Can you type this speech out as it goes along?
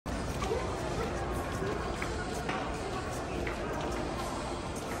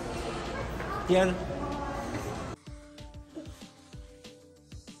Liana.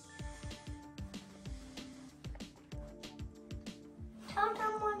 Tell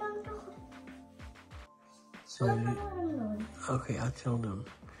them what I'm doing. So, okay, I'll tell them.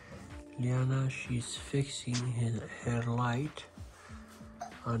 Liana, she's fixing her light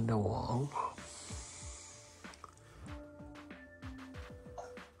on the wall.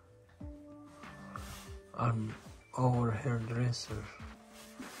 On over her dresser.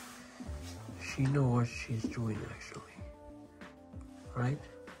 She knows what she's doing actually, right?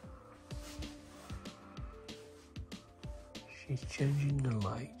 She's changing the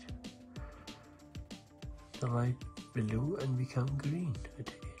light. The light blue and become green. I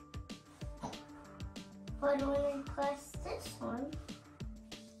take it. But when I press this one,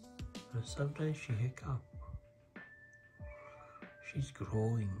 And sometimes she hiccup. She's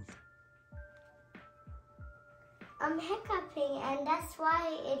growing. I'm hiccuping, and that's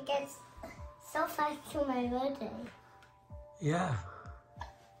why it gets so fast to my birthday. Yeah.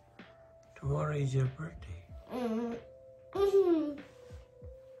 Tomorrow is your birthday.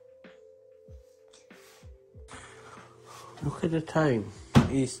 Look at the time.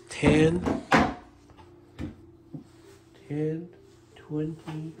 It's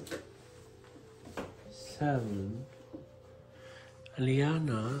 10:27.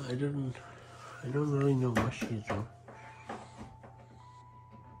 Liana, I don't really know what she's doing.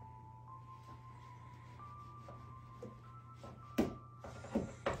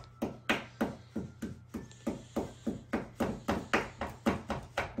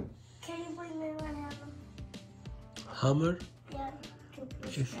 Can you bring me one Hammer? hammer? Yeah,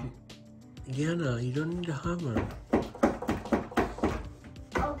 If you, Liana, you don't need a hammer.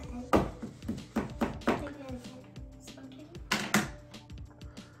 Okay.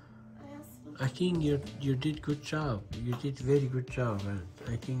 I think you did good job. You did very good job, and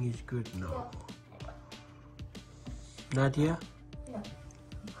I think it's good now. Nadia? No.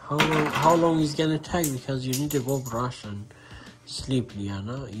 How long is gonna take? Because you need to go brush and sleep,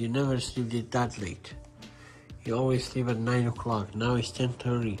 Liana. You never sleep that late. You always sleep at 9 o'clock. Now it's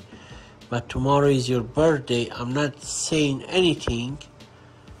 10:30. But tomorrow is your birthday. I'm not saying anything.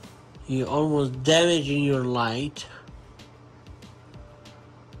 You're almost damaging your light.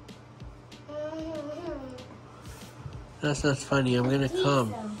 That's not funny. I'm gonna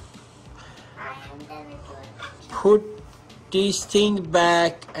come. Put this thing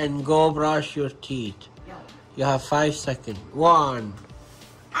back and go brush your teeth. You have 5 seconds. 1.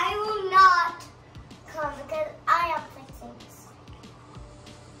 I will not come because I am fixing this.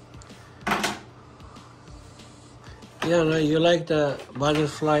 Yeah, no, you like the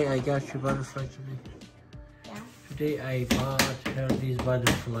butterfly? I got you butterfly today. Yeah. Today I bought her this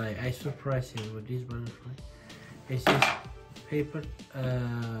butterfly. I surprised her with this butterfly. This is paper.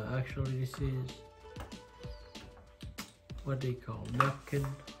 Actually, this is what they call napkin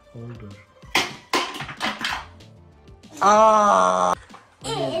holder. Ah!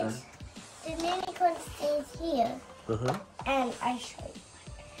 The unicorn stays here, and I show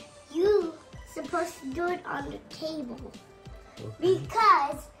you. You supposed to do it on the table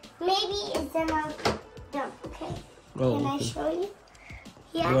because maybe it's in a dump. Okay. Oh, Can I okay. show you?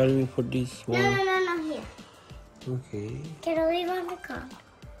 Here. You want me to put this one? No, here. Okay. Can I leave on the car?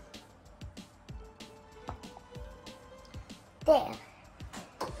 There.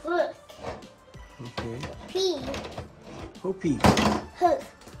 Look. Okay. Pee. Who pee? Her.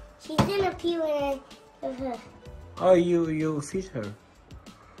 She's gonna pee when I give her. Oh, you feed her.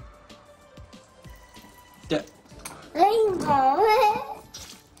 Yeah. Rainbow.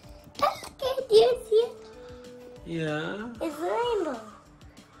 Okay, do you see it? Yeah. It's rainbow.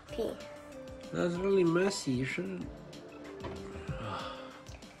 Pee. That's really messy. You shouldn't.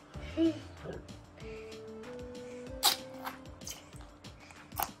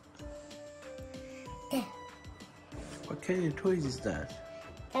 What kind of toys is that?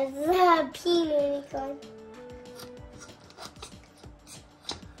 That's a pee unicorn.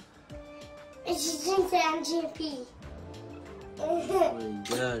 And she drinks it and she pee. Oh my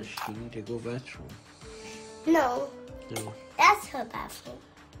gosh, you need to go bathroom. No, No. that's her bathroom.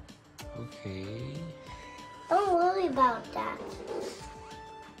 Okay. Don't worry about that.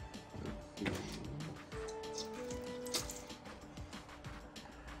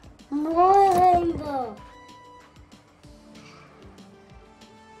 More rainbow.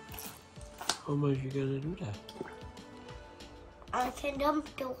 How much you gonna do that? I can dump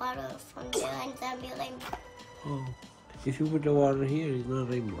the water from there and then be rainbow. Oh, if you put the water here, it's not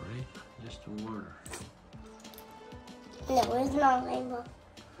rainbow, right? Just the water. No, it's not rainbow.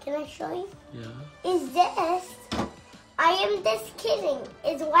 Can I show you? Yeah. Is this? I am just kidding.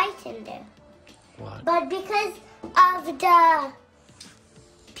 It's white in there. What? But because of the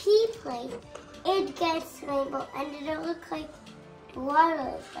P plate, it gets rainbow and it'll look like the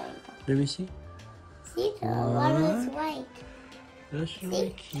water is rainbow. Let me see. See, the water is white. That's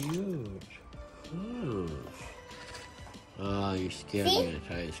really cute. Oh. Oh, you scared me to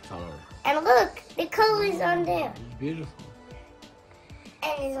try its color. And look, the color is on there. It's beautiful.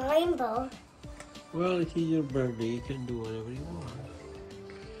 And it's rainbow. Well, it is your birthday. You can do whatever you want.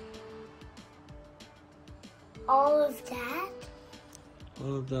 All of that?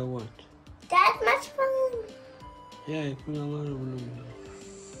 All of that what? That much balloon? Yeah, I put a lot of balloons.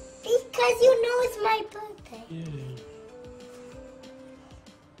 Because you know it's my birthday. Yeah.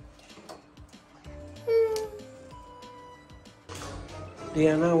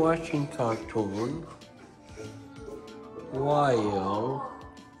 Liana watching cartoon while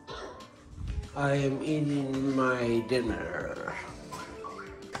I am eating my dinner.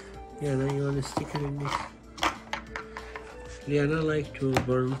 Liana, you want to stick it in this? Liana like to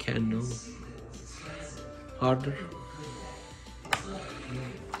burn candle harder.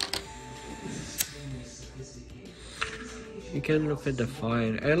 You can look at the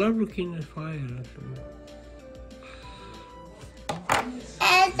fire. I love looking at the fire.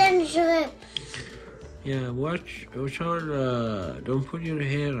 And then drip. Yeah, watch on, don't put your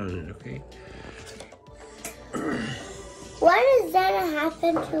hair on it, okay? What is gonna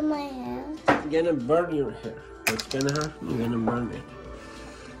happen to my hair? You're gonna burn your hair. What's gonna happen? You're gonna burn it.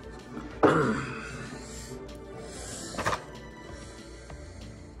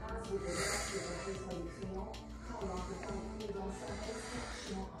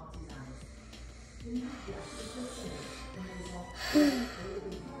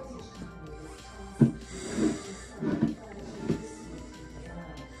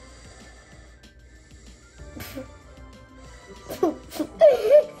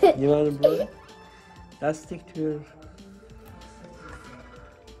 You want to burn it? That stick to your...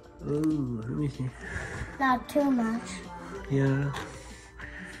 Ooh, let me see. Not too much. Yeah.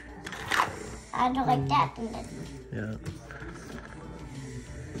 I don't like that. Yeah.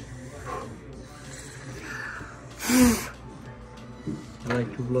 I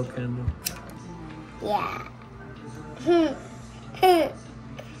like to blow candle. Yeah.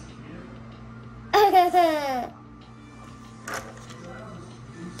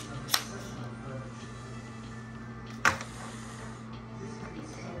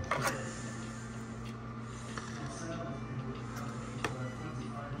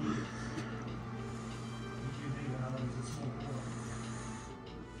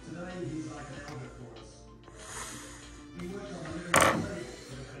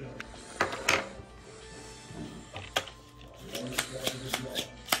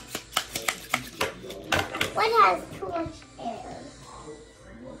 What has too much air?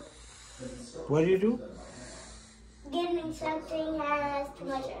 What do you do? Getting something has too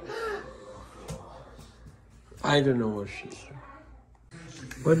much air. I don't know what she's doing.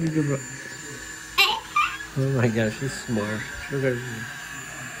 What did you do? Oh my gosh, she's smart. Look at her.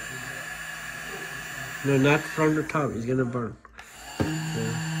 No, not from the top. It's gonna burn.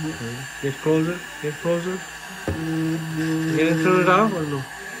 Okay. Get closer. Get closer. You gonna turn it off or no?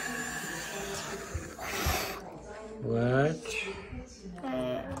 What?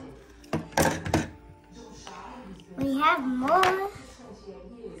 We have more.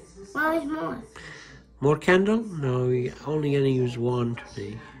 What is more? More candle? No, we only gonna use one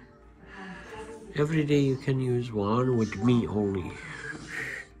today. Every day you can use one with me only.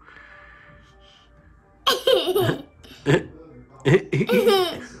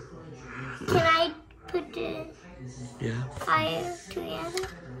 Can I put the Yeah. fire together?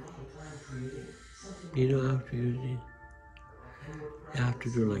 You don't have to use it. You have to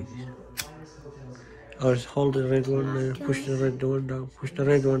do like this. Or just hold the red one and push the red one down. Push the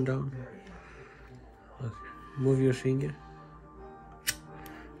red one down. Okay. Move your finger.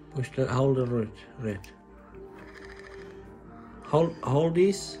 Hold the red. Hold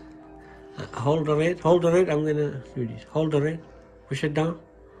this. Hold the red. I'm gonna do this. Hold the red. Push it down.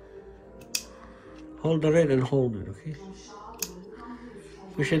 Hold the red and hold it, okay?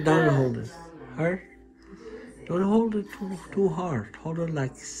 Push it down and hold it. Hard. Don't hold it too hard. Hold it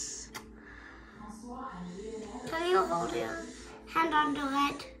like this. Can you hold your hand on the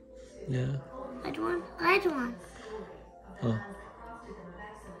red? Yeah. Red one? Red one. Oh.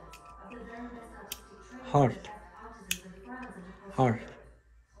 Hard.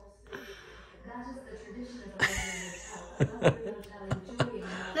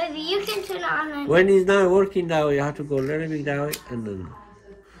 Maybe you can turn it on. When it's not working that way, you have to go a little bit that way and then.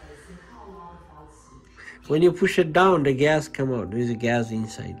 When you push it down, the gas come out. There's a gas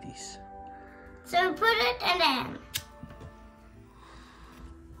inside this. So put it in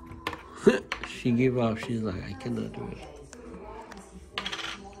there. She gave up. She's like, I cannot do it.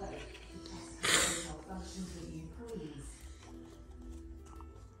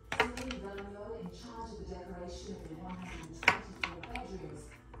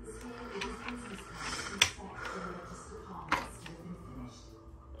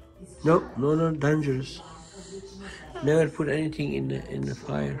 No, no, dangerous. Never put anything in the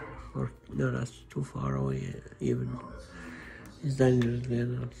fire. Or no, that's too far away. Even it's dangerous,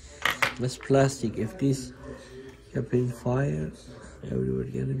 Liana. That's plastic. If this kept in fire, everywhere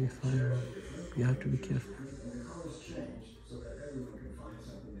gonna be fire. You have to be careful.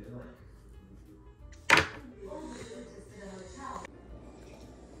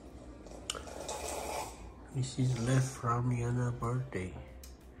 This is left from Liana's birthday.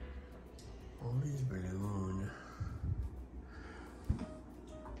 All this balloon.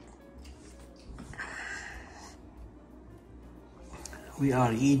 We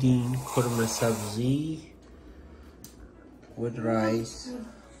are eating korma sabzi with rice,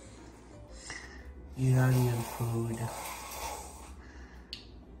 Iranian food.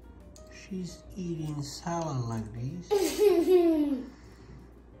 She's eating salad like this.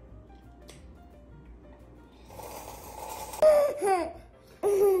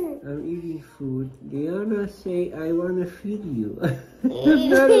 I'm eating food. Liana say, I want to feed you. I'm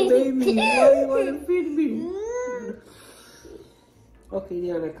not a baby. Why you want to feed me? Okay,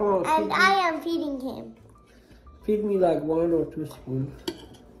 Liana, come on. And I am feeding him. Feed me like 1 or 2 spoons.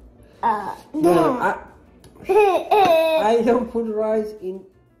 No. I don't put rice in.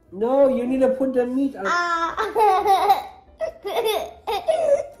 No, you need to put the meat on.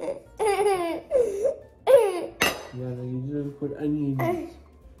 Liana, you didn't put any meat.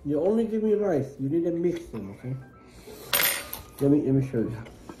 You only give me rice. You need to mix them, okay? Let me show you.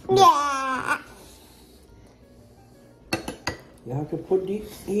 Yeah. You have to put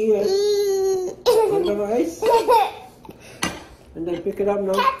this here on the rice. And then pick it up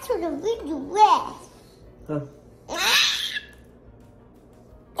now. That's what the video was. Huh?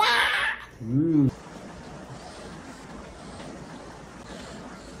 Mmm.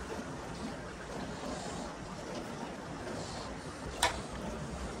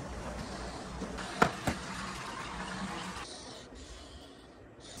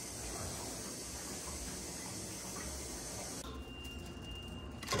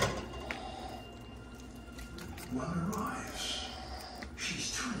 One arrives.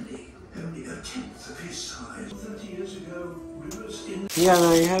 She's tiny, only a tenth of his size. 30 years ago, rivers in... Yeah,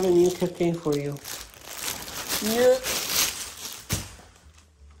 I have a new cooking for you. Yeah.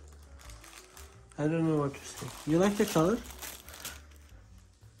 I don't know what to say. You like the color?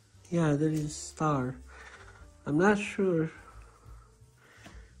 Yeah, there is a star. I'm not sure.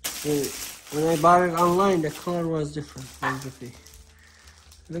 When I bought it online, the color was different. It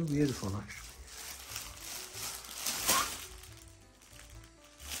looked beautiful, actually.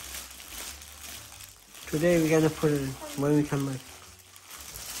 Today we're gonna put it in when we come back.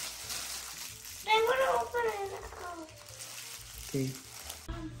 I want to open it now. Okay.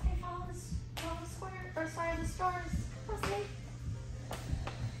 Follow the square, or sorry, the stars. Okay.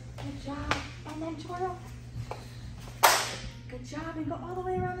 Good job. And then twirl. Good job. And go all the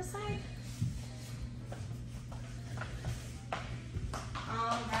way around the side.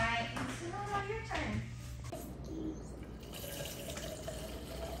 All right. So now your turn.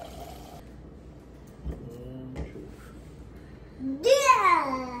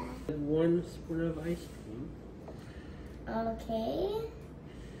 Yeah. 1 spoon of ice cream. Okay.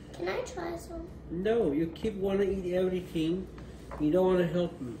 Can I try some? No, you keep wanna eat everything. You don't wanna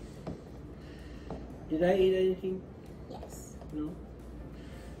help me. Did I eat anything? Yes. No.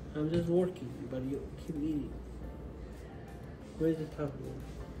 I'm just working, but you keep eating. Where's the top one?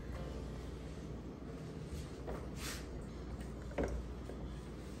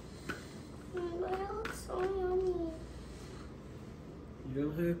 That looks so yummy. You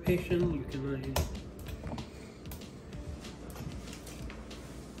don't have patience, you cannot eat it.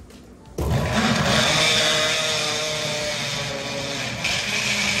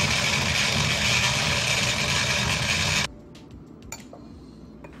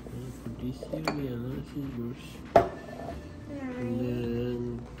 Put this here, Liana, this is yours. And then,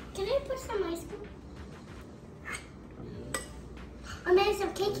 Can I put some ice cream? yeah, Oh, there's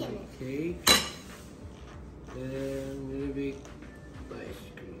some cake in it. cake. And a little bit ice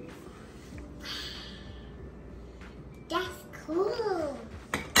cream. That's cool.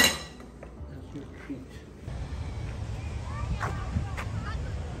 That's your treat.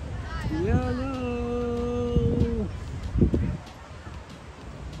 Liana!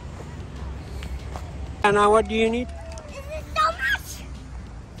 Liana, what do you need? This is so much.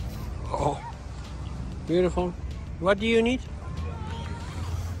 Oh, beautiful. What do you need?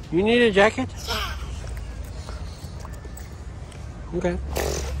 You need a jacket? Okay.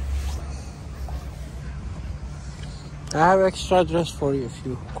 I have extra dress for you if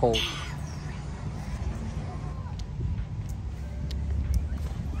you cold.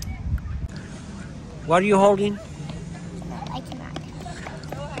 What are you holding? I cannot.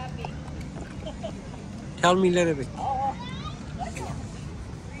 Tell me a little bit.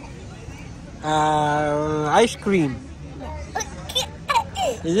 Ice cream.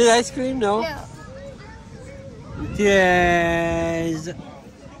 Is it ice cream? No. No. It is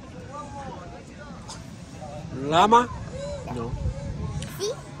llama? No.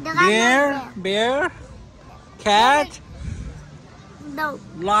 See? The Bear? Cat? No.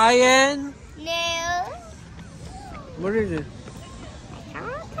 Lion? No. What is it? I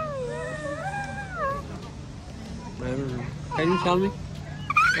can't tell you. I don't know. Can you tell me?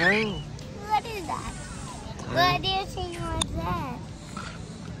 Oh. What is that? What do you think was that?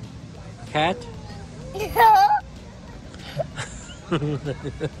 Cat? No.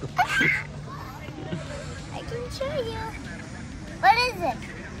 I can show you. What is it?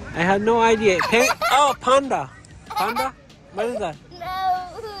 I had no idea. Oh, panda. Panda? What is that? No.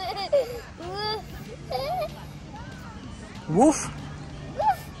 Woof?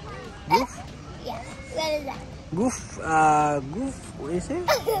 Woof? Yeah. What is that? Goof? Goof? What is it?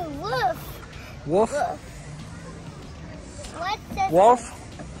 Wolf. Wolf? What's this? Wolf?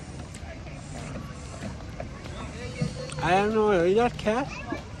 I don't know. Is that cat?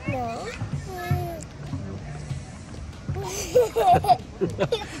 No.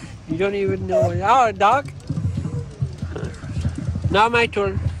 You don't even know. Oh, dog? Now my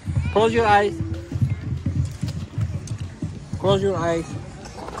turn. Close your eyes. Close your eyes.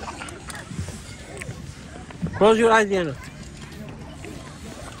 Close your eyes, Liana.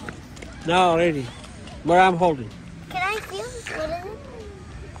 Now already. What I'm holding. Can I feel? What is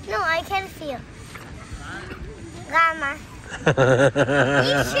it? No, I can feel. Llama.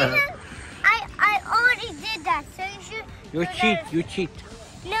 You shouldn't. I already did that, so you should. You cheat. You cheat.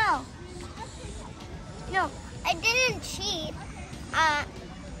 No. No, I didn't cheat.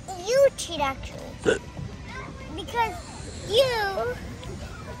 You cheat actually. Because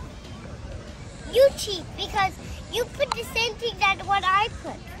you cheat because you put the same thing that what I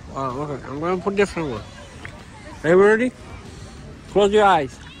put. Oh, okay. I'm going to put different one. Are you ready? Close your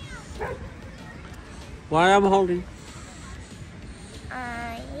eyes. What I'm holding.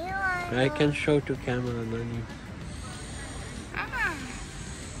 I can show to camera, Nani.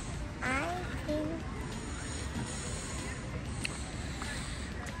 I think.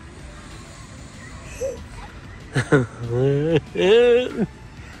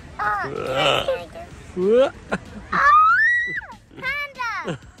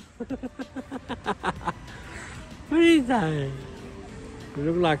 Panda! What is that? You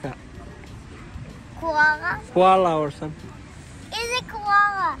look like a Koala? koala or something. Is it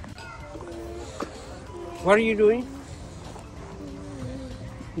koala? What are you doing?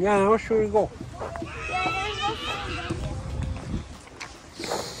 Yeah, where should we go?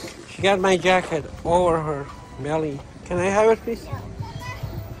 She got my jacket over her belly. Can I have it, please?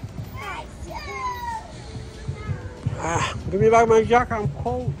 Give me back my jacket. I'm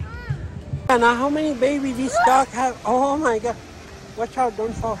cold. Now, how many baby this dog have? Oh my God! Watch out!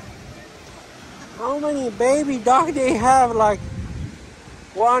 Don't fall. How many baby dog they have? Like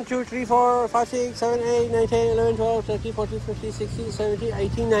 1, 2, 3, 4, 5, 6, 7, 8, 9, 10, 11, 12, 13, 14, 15, 16, 17,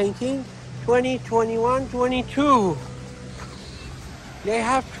 18, 19, 20, 21, 22. They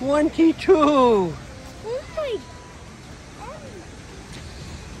have 22. Oh my.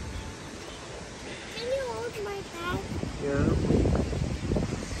 Can you hold my hand? Yeah.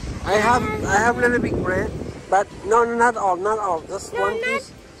 I have a little big bread, but no, not all. Just one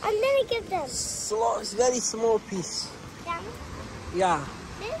piece. I'm gonna give them. It's very small piece. Yeah. Yeah.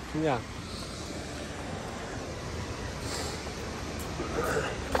 This? Yeah.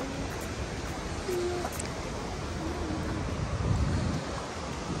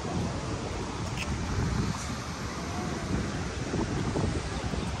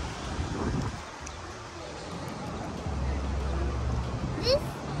 This?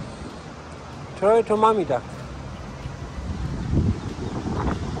 Throw it to mommy duck.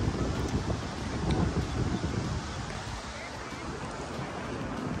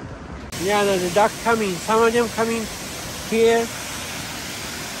 Yeah, there's a duck coming. Some of them coming here.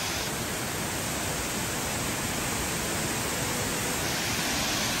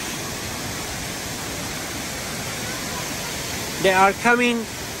 They are coming.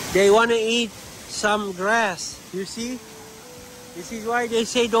 They want to eat some grass. You see? This is why they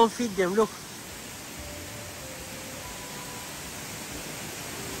say don't feed them. Look.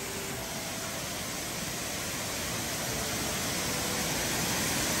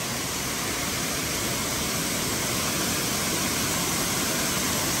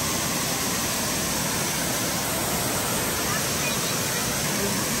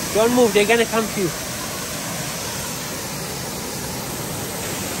 Don't move, they're gonna come to you.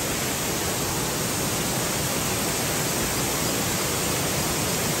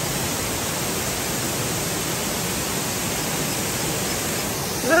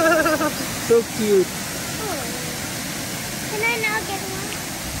 So cute. Oh. Can I now get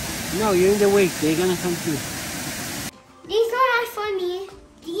one? No, you're in the wake. They're gonna come to you. These one are for me.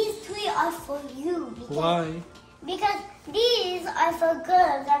 These three are for you. Why? Because these are for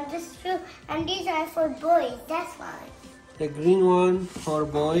girls and these are for boys. That's why. The green one for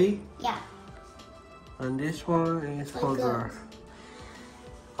boy. Yeah. And this one is for girl. girls.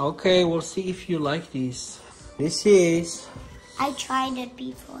 Okay, we'll see if you like these. This is... I tried it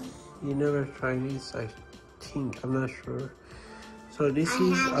before. You never tried this, I think. I'm not sure. So this I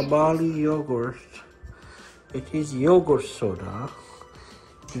is had a it. barley yogurt. It is yogurt soda.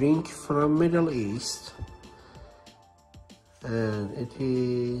 Drink from Middle East. And it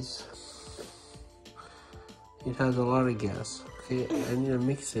has a lot of gas. Okay, I need to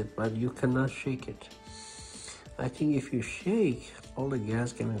mix it, but you cannot shake it. I think if you shake, all the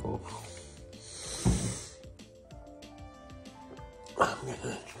gas gonna go.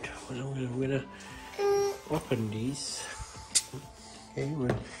 I'm gonna open these. Okay,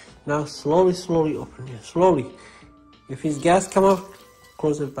 now slowly open it. Slowly. If his gas come up,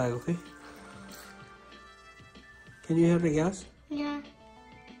 close it back, okay? Can you hear the gas? Yeah.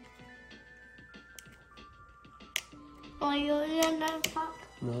 Are you in that top?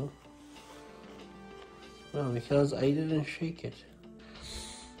 No. No, because I didn't shake it.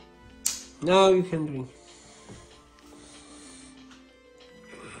 Now you can drink.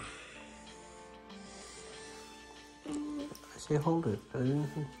 I say hold it. I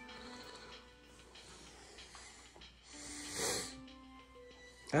didn't.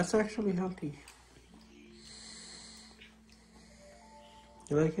 That's actually healthy.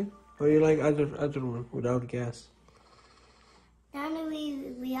 You like it? Or you like other one without gas? Now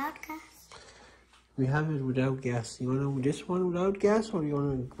we out gas. We have it without gas. You want this one without gas or you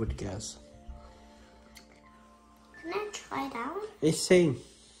want it with gas? Can I try that one? It's same.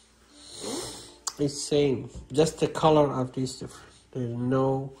 It's same. Just the color of this different. There's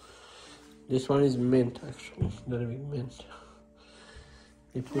no. This one is mint actually. Not even mint.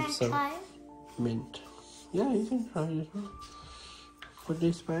 They Can put I some try it? mint. Yeah, you can try this one. Put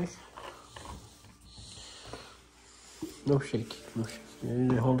this back. No shake. No shake. You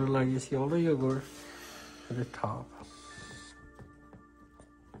need to hold it like you see all the yogurt at the top.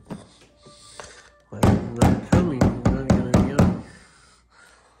 Well, it's not coming. It's not gonna be on.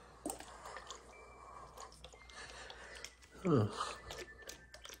 Huh.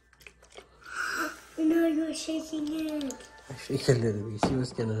 No, you're shaking it. I shake a little bit. See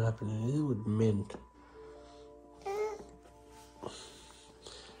what's gonna happen. It is with mint.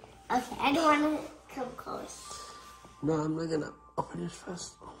 Okay, I don't want to come close. No, I'm not gonna open it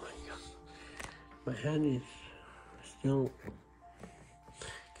first. Oh my god. My hand is still.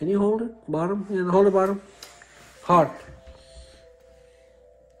 Can you hold it? Bottom? You can hold the bottom? Hard.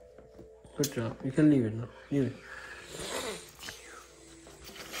 Good job. You can leave it now. Leave it.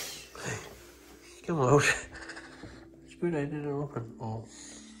 Come out. It's good I didn't open. Oh.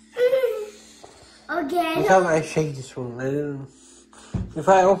 Again? Because I shake this one. I didn't. If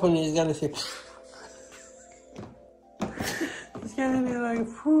I open it, it's gonna say. It's gonna be like.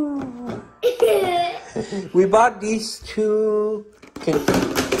 Whoo. We bought these two. Okay.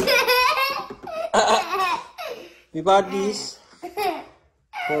 We bought these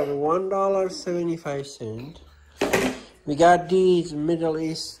for $1.75. We got these Middle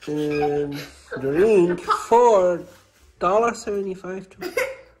Eastern drink for $1.75 too.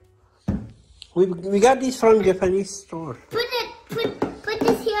 We got these from Japanese store. Put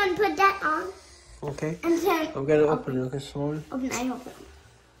this here and put that on. Okay. And then I'm gonna open it. Okay, slowly. open. I open.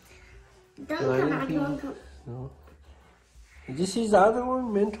 Don't No, I come didn't out. think- Don't come. No. This is the other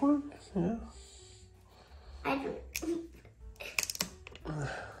one, mint one. Yeah. I don't.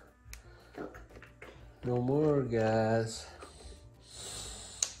 Don't. No more gas.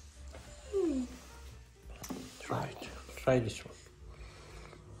 Try it. Try this one.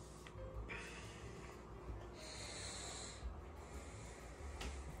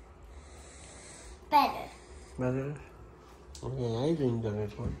 Better. Better? Okay, I drink the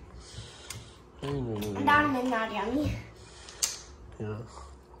red one. Diamond, not yummy. Yeah.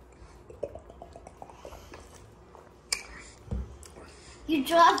 You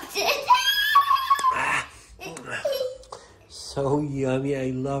dropped it. So yummy.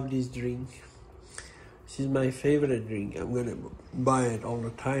 I love this drink. This is my favorite drink. I'm gonna buy it all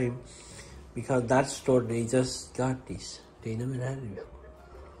the time because that store they just got this. They never had it before.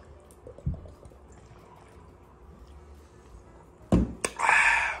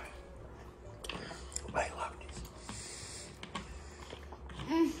 I love this.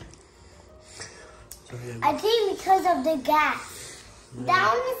 So, yeah. I think because of the gas.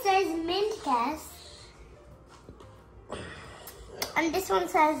 That one says mint gas. And this one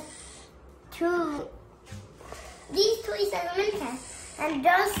says these two says mint gas. And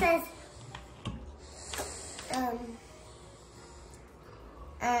those says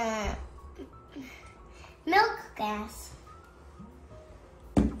milk gas.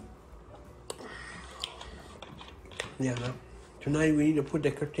 Yeah, tonight we need to put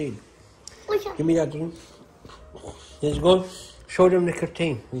the curtain. Which one? Give me that drink. Let's go show them the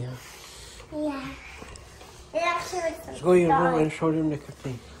curtain. Yeah. Yeah. It actually looks Let's go in your room and show them the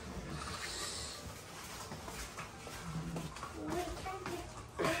curtain.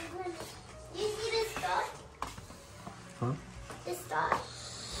 You see this star? Huh? This star?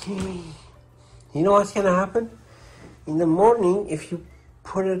 You know what's gonna happen? In the morning, if you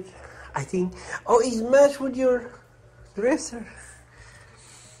put it, I think, oh, it's matched with your dresser.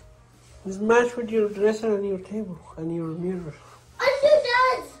 It's matched with your dresser and your table and your mirror. It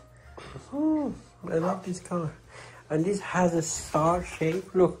does. I love this color. And this has a star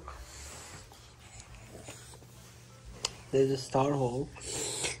shape. Look. There's a star hole.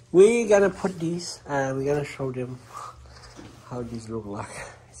 We're gonna put these and we're gonna show them how these look like.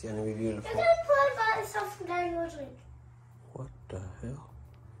 It's gonna be beautiful. I'm gonna put about something that you're doing. What the hell?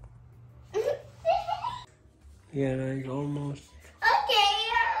 Yeah, it's almost Okay.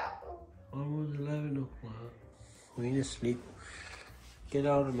 11 o'clock. We need to sleep. Get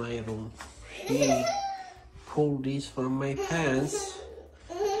out of my room. She pulled these from my pants.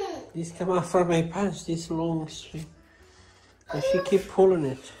 These come out from my pants, this long string. And she keep pulling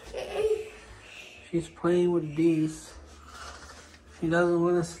it. She's playing with these. She doesn't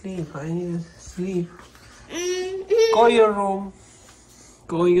want to sleep. I need to sleep. Go your room.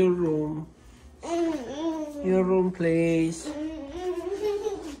 Go your room. Your room, please.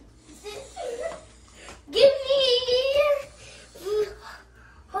 Give me.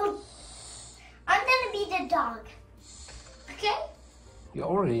 I'm gonna be the dog. Okay? You're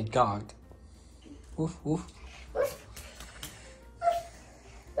already a dog. Woof, woof. Woof.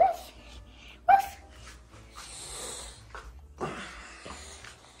 Woof. Woof.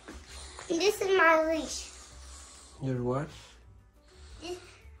 This is my leash. Your what?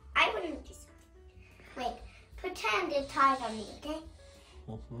 I wouldn't do something. Wait, pretend it's tied on me, okay?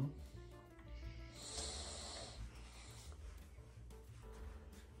 Mm-hmm.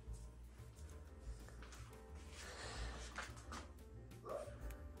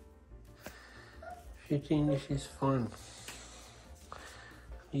 She thinks this is fun.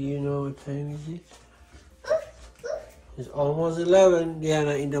 Do you know what time is it? It's almost 11.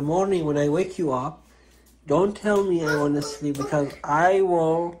 Liana, in the morning when I wake you up, don't tell me I want to sleep because I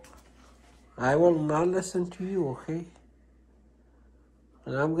will not listen to you, okay?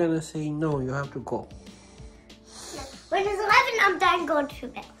 And I'm going to say, no, you have to go. When it's 11, I'm done going to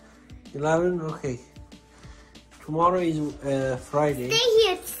bed. 11? Okay. Tomorrow is Friday. Stay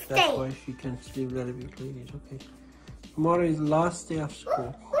here, stay. That's why she can sleep a little bit late. Okay. Tomorrow is last day of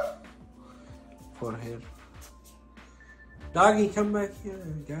school for her. Doggy, come back here.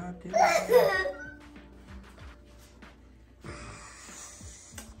 God damn it.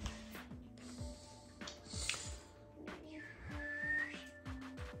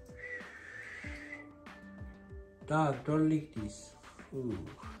 Dog, don't lick this. Ooh.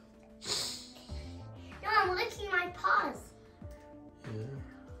 No, I'm licking my paws. Yeah.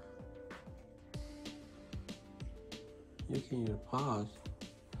 Licking your paws.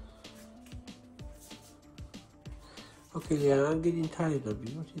 Okay, Liana, I'm getting tired of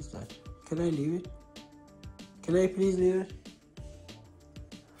you. What is that? Can I leave it? Can I please leave it?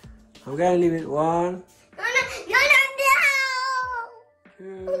 I'm gonna leave it. 1, No.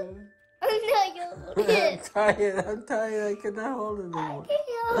 2. Oh, no, I'm tired. I cannot hold it anymore.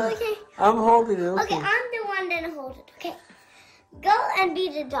 Okay. I'm holding it. Okay, I'm the one that hold it. Okay. Go and be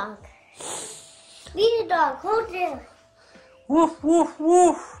the dog. Be the dog. Hold it. Woof, woof,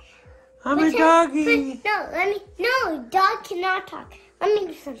 woof. I'm a doggy. No, dog cannot talk. Let me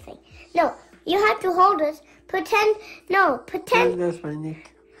do something. No, you have to hold it. Pretend. That's my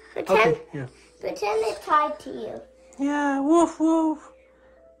neck. Pretend. Okay, yeah. Pretend it's tied to you. Yeah, woof, woof.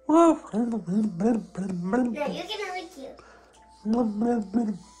 Woof. No, you're gonna lick you. I don't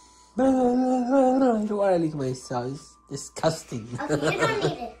want to lick myself. It's disgusting. Okay, you don't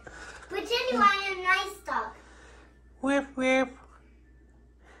need it. Pretend you are a nice dog. Whip, whip.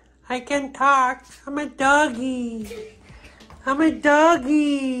 I can talk. I'm a doggy. I'm a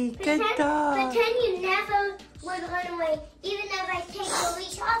doggy. Good dog. Pretend you never would run away. Even if I take the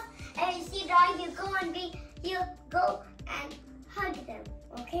leash off and you see dog, you go and hug them.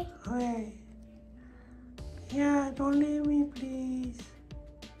 Okay? Okay. Yeah, don't leave me, please.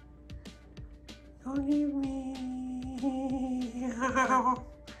 Don't leave me.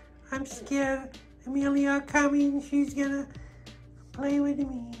 I'm scared. Amelia coming. She's gonna play with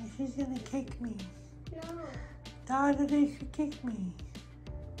me. She's gonna kick me. No. The other day she kicked me.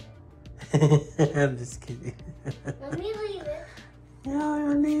 I'm just kidding. Let me leave it. No,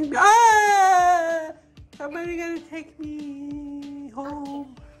 don't leave me. Ah! Somebody gonna take me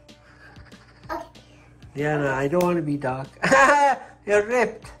home. Okay. Liana, I don't want to be dark. You're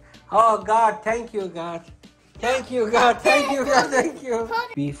ripped. Oh God, thank you, God. Thank you, God. Thank you, God. Thank you.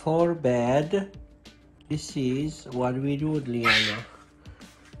 Before bed, this is what we do with Liana.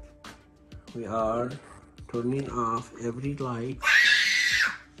 We are turning off every light.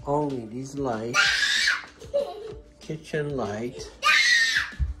 Only this light, kitchen light,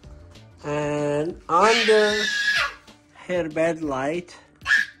 and under her bed light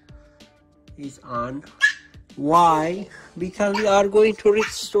is on. Why? Because we are going to read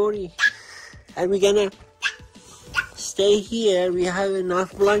story and we're gonna stay here. We have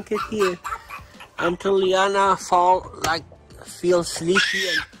enough blanket here until Liana feel sleepy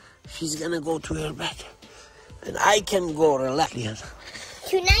and she's gonna go to her bed and I can go relax. Liana.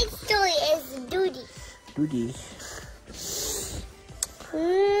 Tonight's story is Duty. Duty.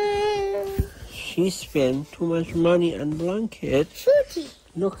 She spent too much money on blanket. Duty.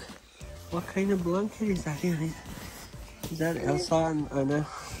 Look, what kind of blanket is that? Is that Elsa and Anna?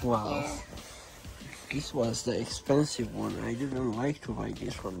 Wow. Yeah. This was the expensive one. I didn't like to buy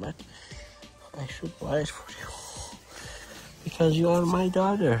this one, but I should buy it for you. Because you are my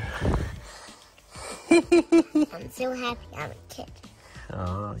daughter. I'm so happy I'm a kid.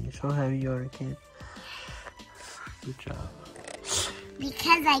 Oh, you're so happy you're a kid. Good job.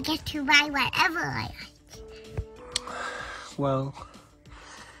 Because I get to buy whatever I like. Well,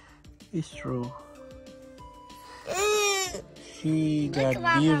 it's true. She got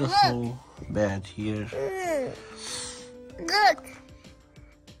Mama, beautiful bed here. Look.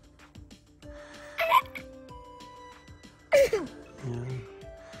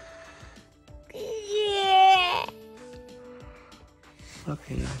 Yeah.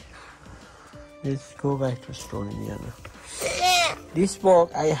 Okay. Let's go back to story, Liana. This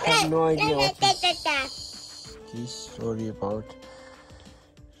book, I have no idea what this story about.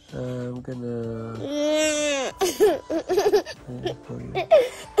 So I'm gonna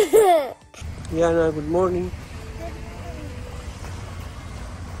Liana, good morning.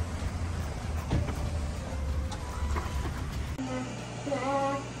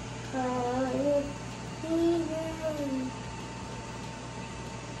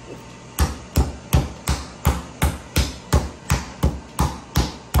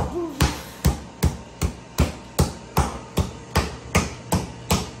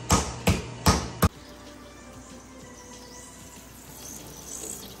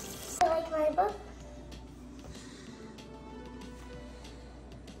 Like my book?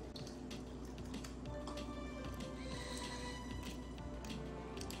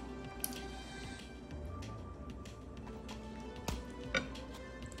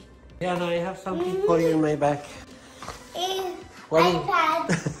 Liana, I have something for you in my bag. What is-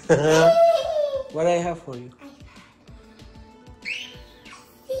 iPad. What I have for you?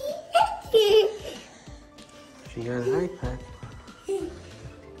 She got an iPad.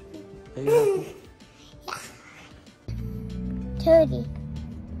 Are you happy? Toady.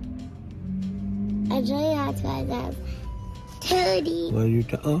 I show you how to have Toady. What are you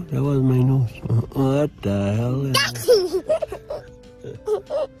oh, that was my nose. What the hell is that?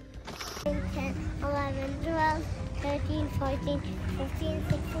 10, 11, 12, 13, 14, 15,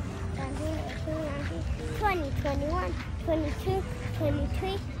 16, 17, 18, 19, 20, 21, 22,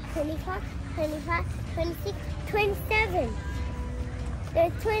 23, 24, 25, 26, 27.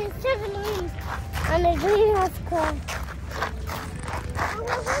 There's 27 rooms on the greenhouse car.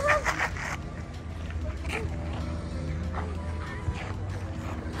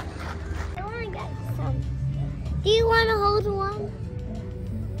 I want to get some. Do you want to hold one?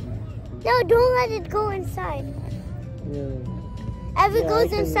 No, don't let it go inside. Yeah. If it Yeah, goes I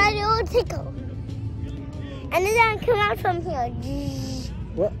can- inside, it will tickle. And it doesn't come out from here.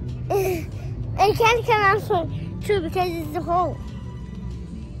 What? It can't come out from true because it's a hole.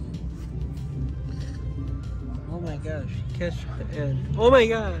 Oh my gosh, catch the end. Oh my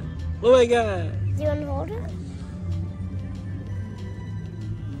god! Oh my god! Do you want to hold it?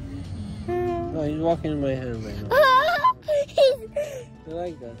 Oh, he's walking in my hand right now. Oh, I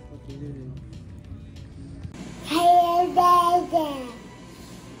like that. What are you doing?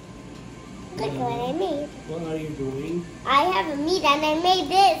 Look what I made. What are you doing? I have a meat and I made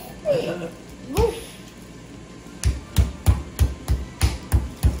this. Woof.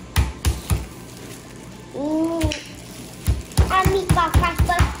 A meatball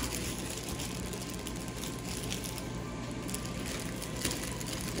cracker.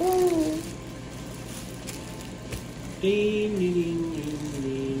 Ding, ding, ding, ding,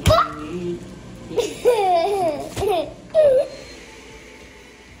 ding, ding.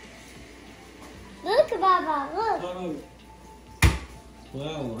 Look, Baba, look. Oh.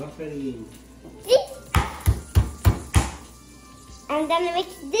 Wow, happening. This. I'm gonna mix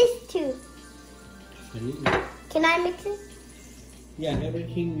this too. Can I mix it? Yeah,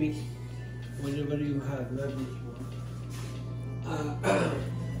 everything mix whenever you have, not this one.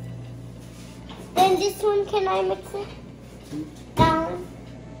 Then this one, can I mix it? That one?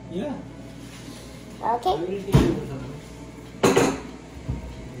 Yeah, Okay. everything you have.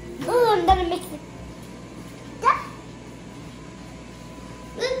 Oh, I'm gonna mix it. Yeah.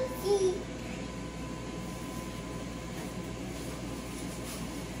 Oopsie.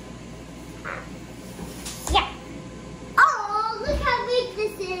 Yeah. Oh, look how big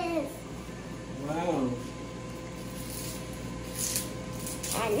this is. Wow.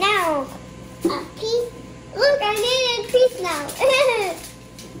 And now, a piece. Look, I made it a piece now.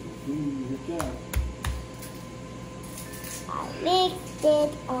 Good job. I mixed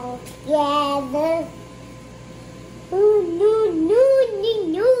it all together. Ooh, no.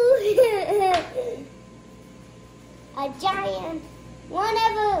 A giant one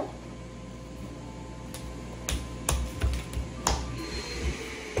of them.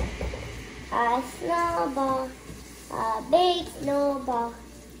 A snowball, a big snowball,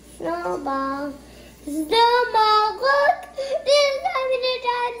 snowball, snowball. Look, this is having a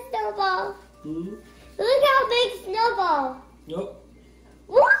giant snowball. Look how big snowball. Nope.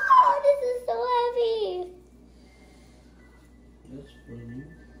 Wow, this is so heavy. That's funny.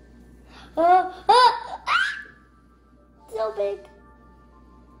 Ah! So big.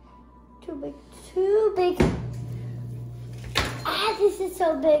 Too big. Ah, this is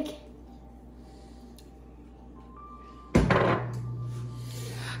so big.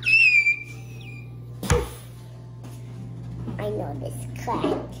 I know this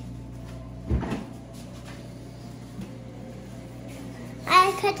crack.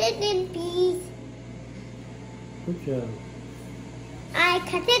 I cut it in pieces. Good job. I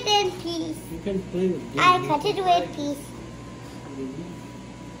cut it in pieces. You can play with this. I cut it with pieces.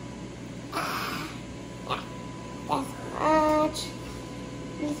 That's much.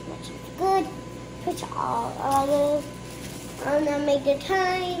 This much is good. Put all olives. I'm gonna make a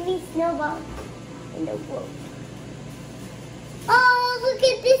tiny snowball in the wood. Oh, look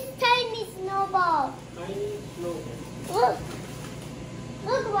at this tiny snowball. Tiny snowball. Look.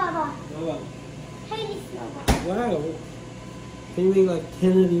 Look, Baba. Wow. Tiny snowball. Wow. Can you make like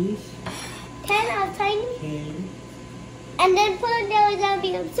 10 of these? 10 are tiny. 10. And then put those and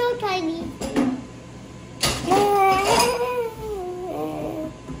become so tiny.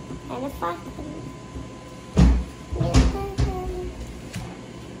 And a fast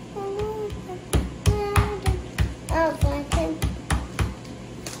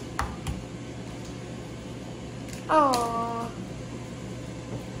Aww.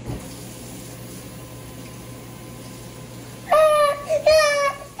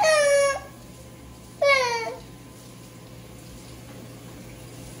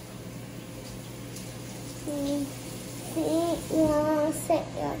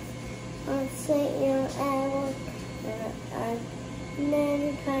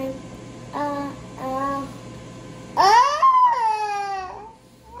 Many times.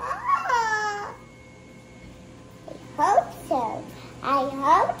 I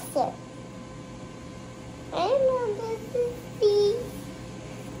hope so. I know this is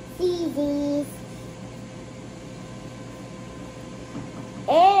these.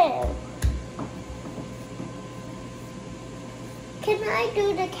 Ew. Can I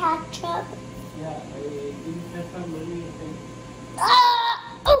do the ketchup? Yeah, you can have money.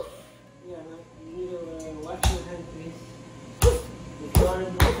 Oof. Yeah, you need to wash your hand, please. If you want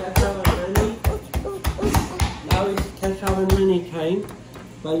to do ketchup and money, now it's ketchup and money time.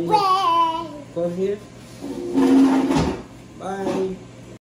 But you Where? go here. Bye.